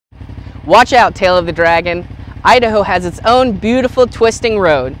Watch out, Tail of the Dragon. Idaho has its own beautiful twisting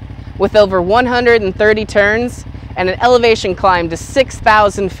road with over 130 turns and an elevation climb to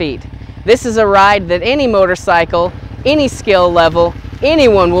 6,000 feet. This is a ride that any motorcycle, any skill level,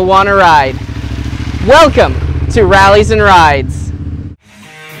 anyone will want to ride. Welcome to Rallies and Rides.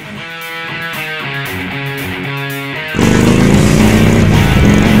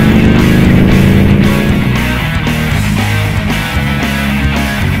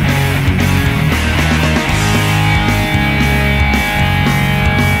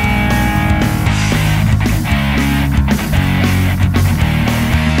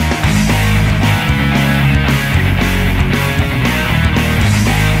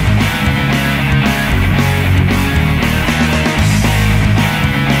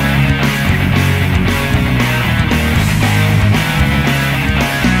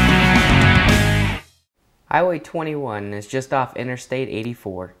 Highway 21 is just off Interstate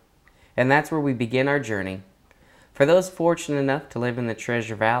 84, and that's where we begin our journey. For those fortunate enough to live in the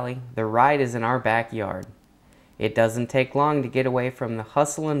Treasure Valley, the ride is in our backyard. It doesn't take long to get away from the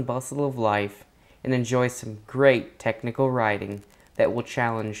hustle and bustle of life and enjoy some great technical riding that will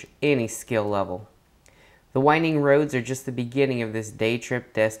challenge any skill level. The winding roads are just the beginning of this day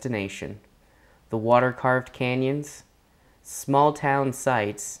trip destination. The water-carved canyons, small town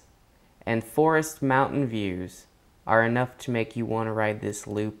sights, and forest mountain views are enough to make you want to ride this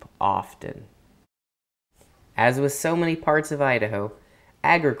loop often. As with so many parts of Idaho,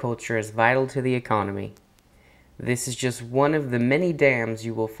 agriculture is vital to the economy. This is just one of the many dams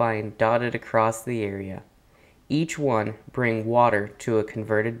you will find dotted across the area. Each one bring water to a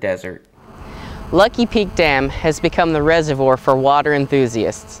converted desert. Lucky Peak Dam has become the reservoir for water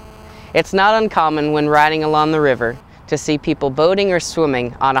enthusiasts. It's not uncommon when riding along the river to see people boating or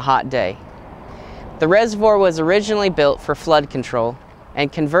swimming on a hot day. The reservoir was originally built for flood control and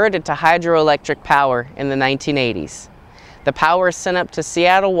converted to hydroelectric power in the 1980s. The power is sent up to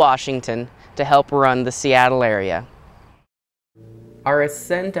Seattle, Washington to help run the Seattle area. Our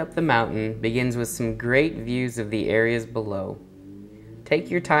ascent up the mountain begins with some great views of the areas below.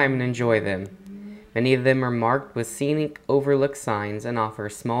 Take your time and enjoy them. Many of them are marked with scenic overlook signs and offer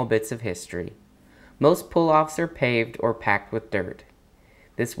small bits of history. Most pull-offs are paved or packed with dirt.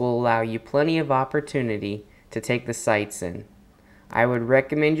 This will allow you plenty of opportunity to take the sights in. I would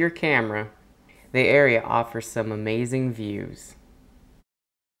recommend your camera. The area offers some amazing views.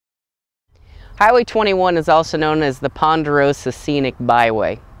 Highway 21 is also known as the Ponderosa Scenic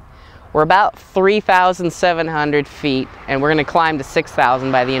Byway. We're about 3,700 feet and we're going to climb to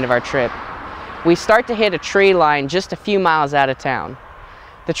 6,000 by the end of our trip. We start to hit a tree line just a few miles out of town.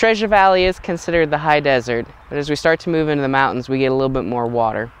 The Treasure Valley is considered the high desert, but as we start to move into the mountains, we get a little bit more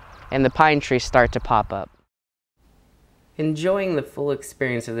water, and the pine trees start to pop up. Enjoying the full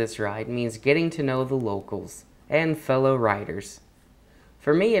experience of this ride means getting to know the locals and fellow riders.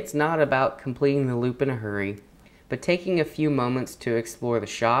 For me, it's not about completing the loop in a hurry, but taking a few moments to explore the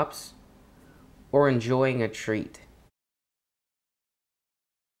shops or enjoying a treat.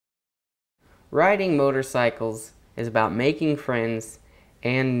 Riding motorcycles is about making friends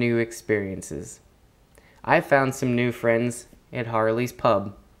and new experiences. I found some new friends at Harley's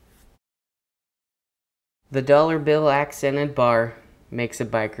Pub. The dollar bill accented bar makes a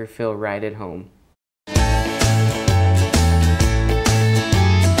biker feel right at home.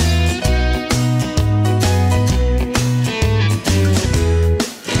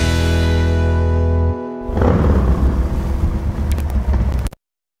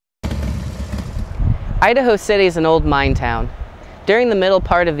 Idaho City is an old mine town. During the middle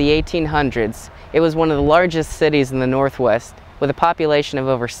part of the 1800s, it was one of the largest cities in the Northwest with a population of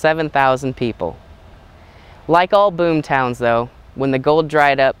over 7,000 people. Like all boom towns though, when the gold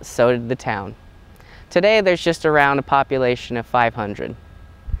dried up, so did the town. Today there's just around a population of 500.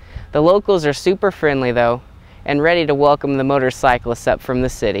 The locals are super friendly though, and ready to welcome the motorcyclists up from the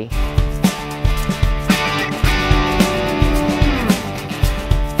city.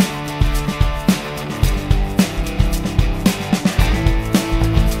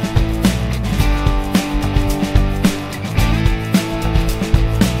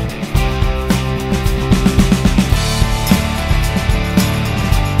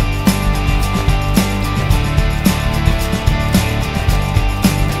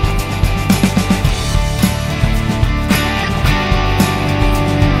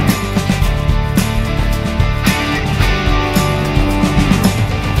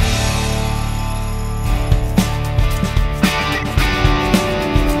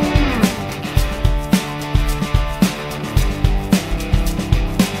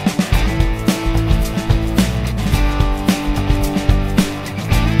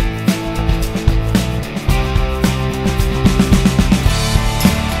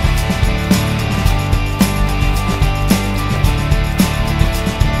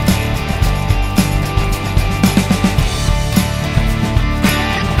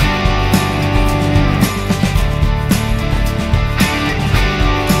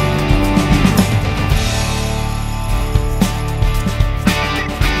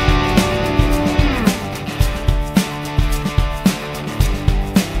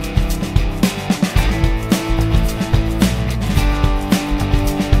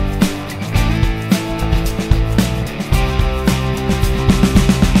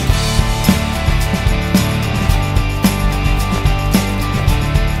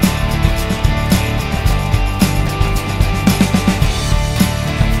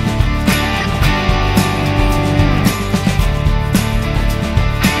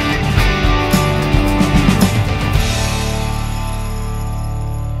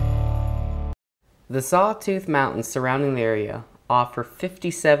 The Sawtooth Mountains surrounding the area offer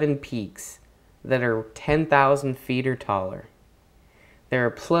 57 peaks that are 10,000 feet or taller. There are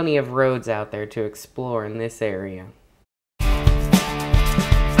plenty of roads out there to explore in this area.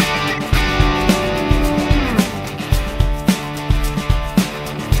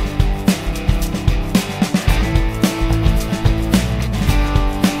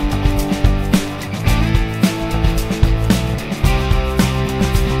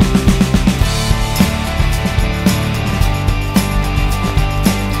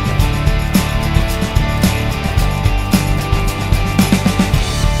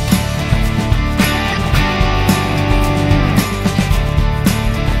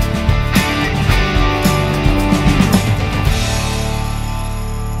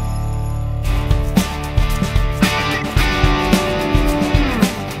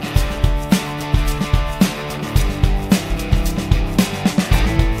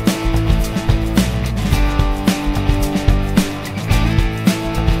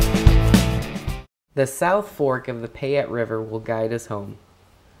 The South Fork of the Payette River will guide us home.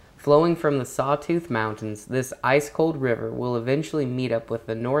 Flowing from the Sawtooth Mountains, this ice-cold river will eventually meet up with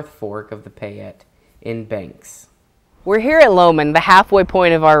the North Fork of the Payette in Banks. We're here at Lowman, the halfway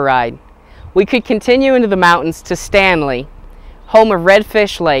point of our ride. We could continue into the mountains to Stanley, home of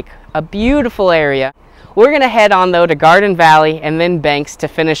Redfish Lake, a beautiful area. We're going to head on though to Garden Valley and then Banks to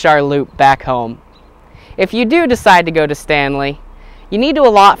finish our loop back home. If you do decide to go to Stanley, you need to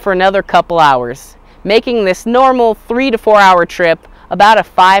allot for another couple hours, making this normal 3 to 4 hour trip about a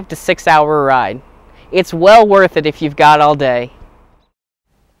 5 to 6 hour ride. It's well worth it if you've got all day.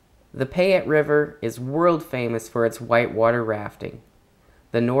 The Payette River is world famous for its whitewater rafting.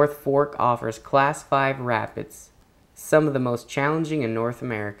 The North Fork offers Class 5 rapids, some of the most challenging in North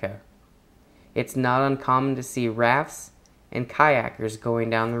America. It's not uncommon to see rafts and kayakers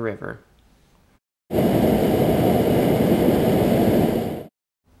going down the river.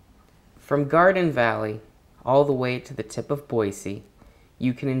 From Garden Valley all the way to the tip of Boise,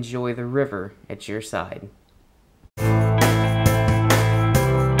 you can enjoy the river at your side.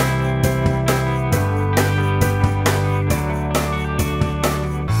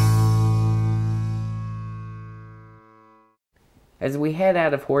 As we head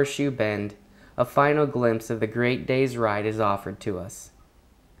out of Horseshoe Bend, a final glimpse of the great day's ride is offered to us.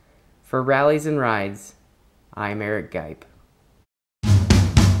 For Rallies and Rides, I'm Eric Gipe.